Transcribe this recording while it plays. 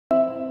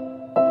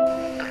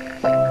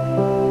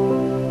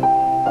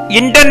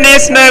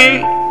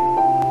International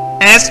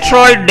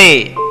Asteroid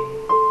Day,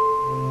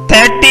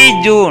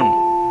 30 June.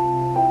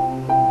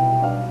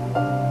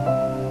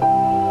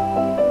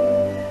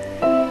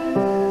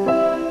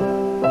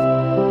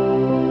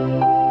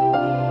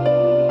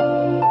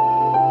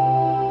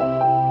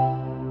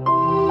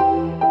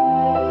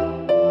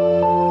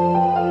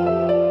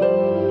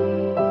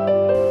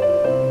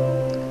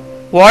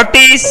 What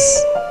is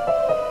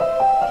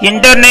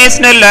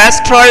International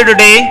Asteroid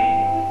Day?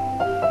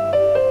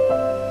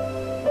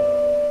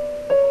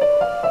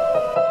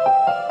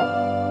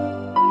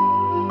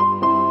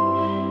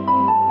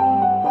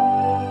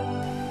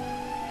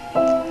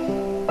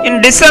 In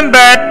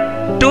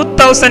December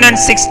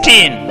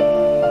 2016,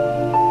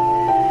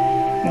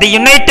 the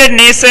United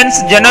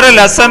Nations General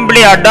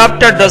Assembly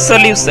adopted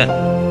resolution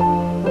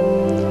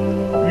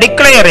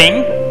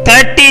declaring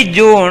 30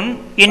 June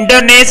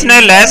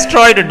International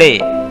Asteroid Day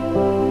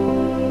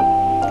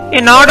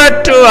in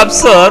order to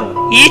observe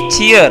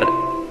each year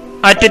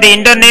at the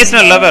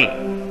international level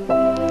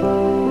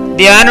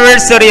the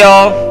anniversary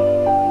of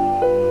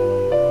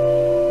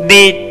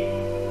the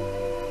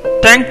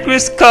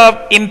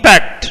THANGA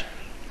impact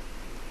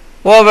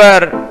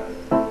over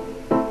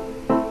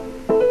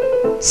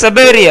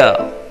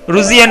Siberia,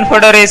 Russian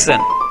Federation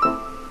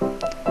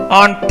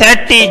on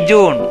 30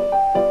 June.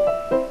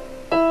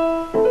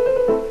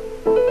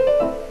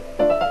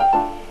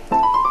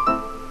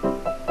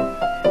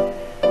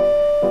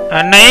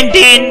 In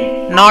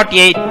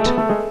 1908,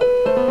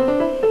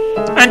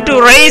 and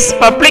to raise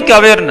public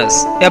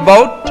awareness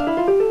about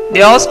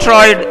the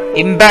asteroid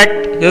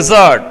impact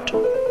hazard.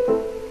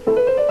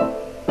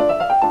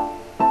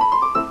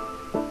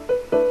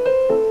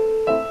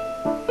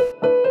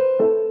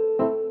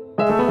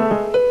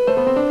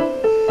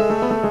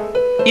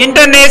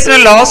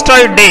 International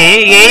Asteroid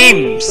Day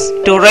aims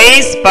to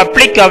raise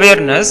public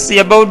awareness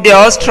about the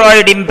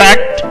asteroid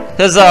impact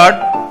hazard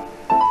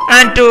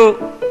and to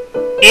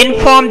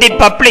inform the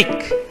public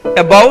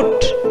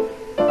about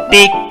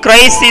the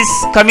crisis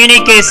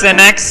communication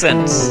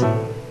actions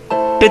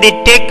to be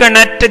taken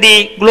at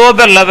the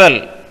global level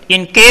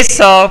in case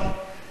of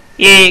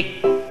a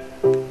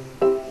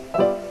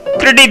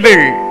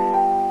credible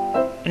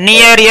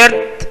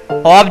near-Earth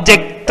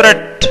object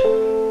threat.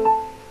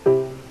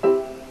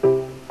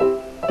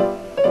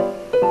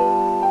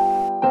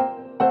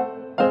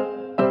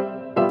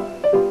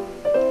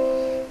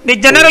 The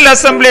General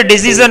Assembly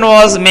decision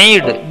was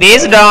made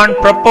based on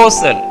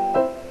proposal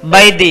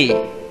by the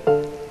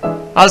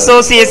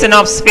Association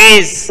of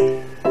Space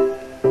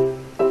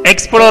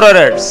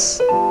Explorers,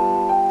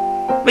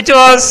 which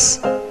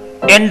was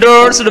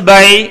endorsed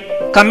by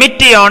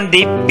Committee on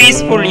the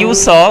Peaceful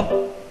Use of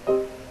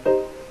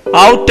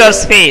Outer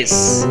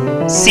Space,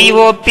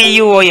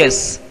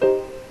 COPUOS.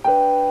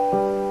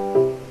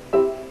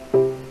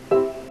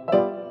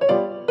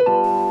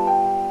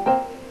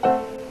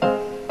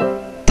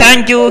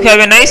 Thank you. Have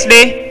a nice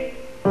day.